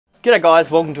G'day guys,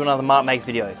 welcome to another Mark Makes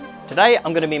video. Today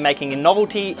I'm going to be making a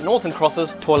novelty Noughts and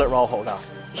Crosses toilet roll holder.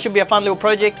 It should be a fun little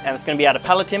project and it's going to be out of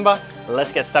pallet timber.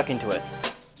 Let's get stuck into it.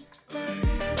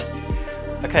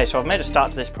 Okay, so I've made a start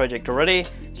to this project already.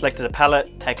 Selected a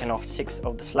pallet, taken off 6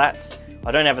 of the slats. I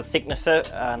don't have a thickness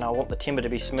set and I want the timber to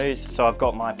be smooth, so I've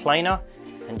got my planer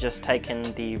and just taken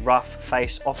the rough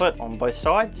face off it on both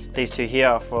sides. These two here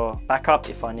are for backup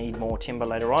if I need more timber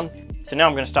later on. So now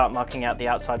I'm going to start marking out the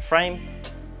outside frame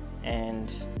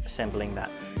and assembling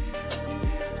that.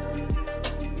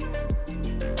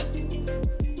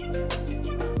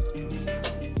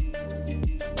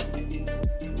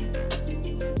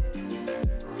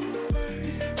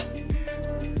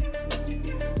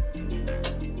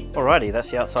 Alrighty, that's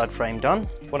the outside frame done.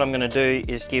 What I'm going to do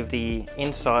is give the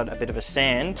inside a bit of a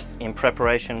sand in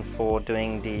preparation for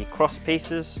doing the cross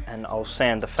pieces, and I'll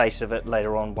sand the face of it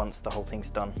later on once the whole thing's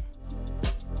done.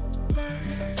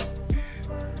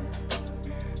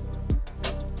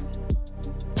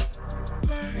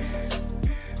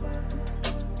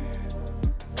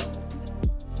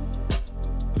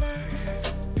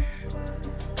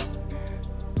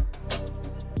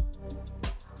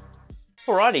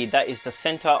 Alrighty, that is the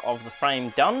center of the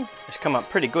frame done. It's come up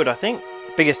pretty good, I think.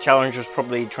 The biggest challenge was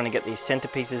probably trying to get these center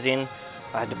pieces in.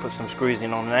 I had to put some screws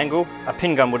in on an angle. A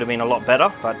pin gun would have been a lot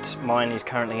better, but mine is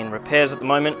currently in repairs at the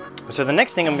moment. So the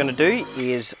next thing I'm going to do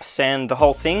is sand the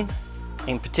whole thing,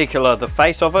 in particular the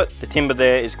face of it. The timber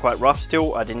there is quite rough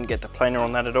still. I didn't get the planer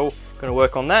on that at all. Going to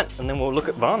work on that and then we'll look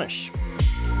at varnish.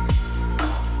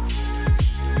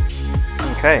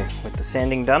 Okay, with the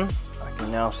sanding done, I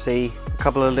can now see a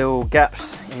couple of little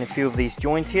gaps in a few of these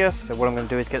joints here. So what I'm going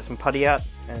to do is get some putty out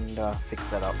and fix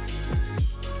that up.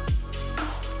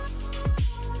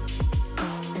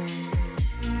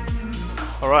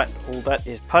 Alright, all that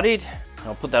is puttied.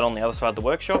 I'll put that on the other side of the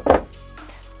workshop.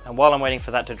 And while I'm waiting for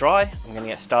that to dry, I'm going to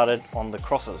get started on the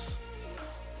crosses.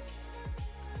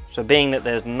 So being that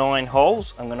there's 9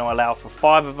 holes, I'm going to allow for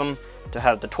 5 of them to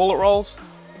have the toilet rolls.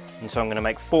 And so I'm going to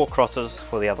make 4 crosses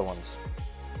for the other ones.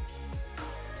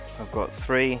 I've got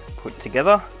 3 put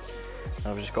together.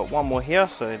 I've just got 1 more here,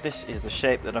 so this is the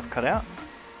shape that I've cut out.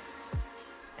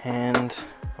 And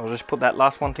I'll just put that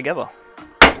last one together.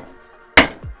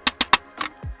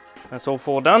 That's all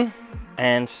 4 done.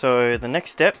 And so the next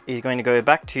step is going to go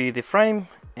back to the frame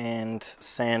and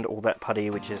sand all that putty,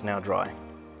 which is now dry.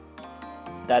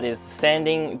 That is the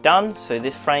sanding done, so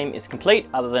this frame is complete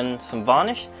other than some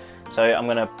varnish. So I'm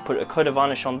going to put a coat of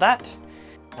varnish on that.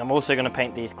 I'm also going to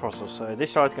paint these crosses. So this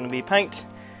side is going to be paint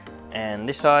and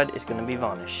this side is going to be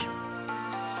varnish.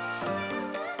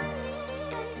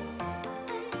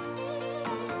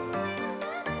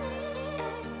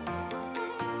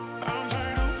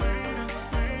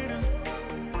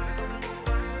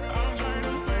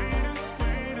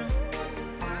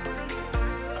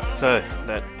 So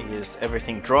that is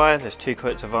everything dry. There's 2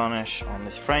 coats of varnish on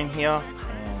this frame here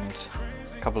and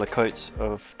a couple of coats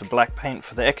of the black paint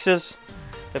for the X's.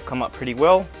 They've come up pretty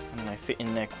well and they fit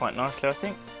in there quite nicely, I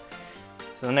think.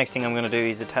 So the next thing I'm going to do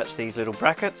is attach these little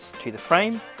brackets to the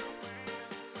frame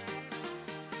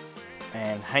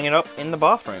and hang it up in the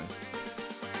bathroom.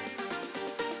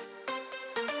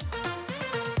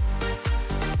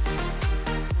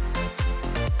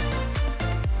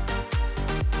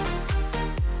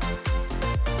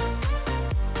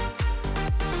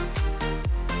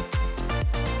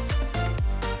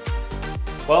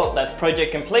 Well, that's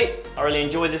project complete. I really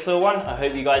enjoyed this little one. I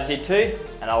hope you guys did too,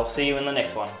 and I'll see you in the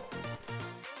next one.